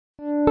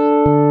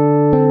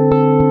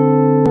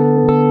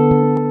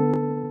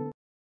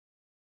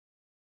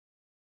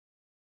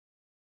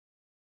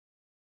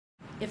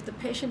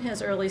patient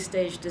has early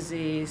stage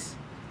disease,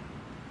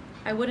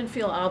 I wouldn't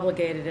feel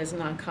obligated as an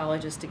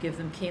oncologist to give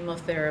them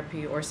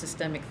chemotherapy or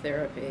systemic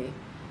therapy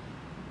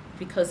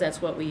because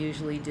that's what we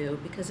usually do,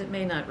 because it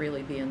may not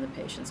really be in the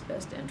patient's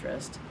best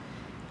interest.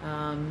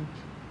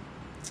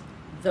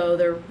 Though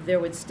there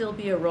would still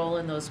be a role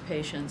in those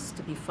patients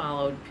to be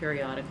followed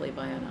periodically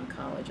by an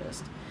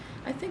oncologist.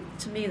 I think,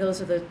 to me,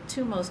 those are the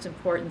two most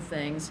important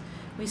things.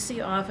 We see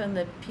often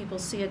that people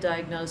see a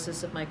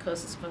diagnosis of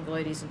mycosis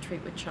fungoides and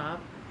treat with CHOP,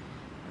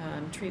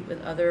 treat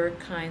with other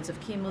kinds of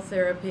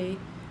chemotherapy.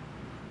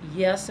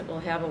 Yes, it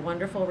will have a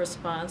wonderful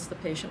response. The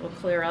patient will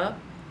clear up,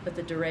 but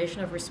the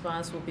duration of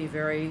response will be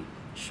very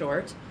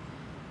short.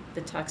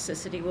 The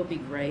toxicity will be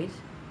great,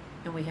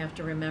 and we have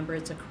to remember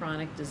it's a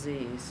chronic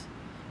disease.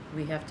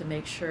 We have to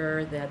make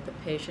sure that the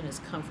patient is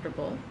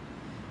comfortable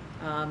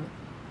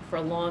for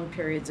long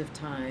periods of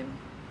time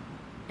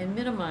and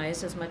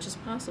minimize as much as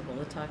possible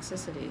the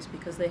toxicities,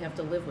 because they have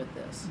to live with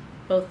this,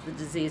 both the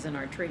disease and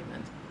our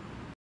treatment.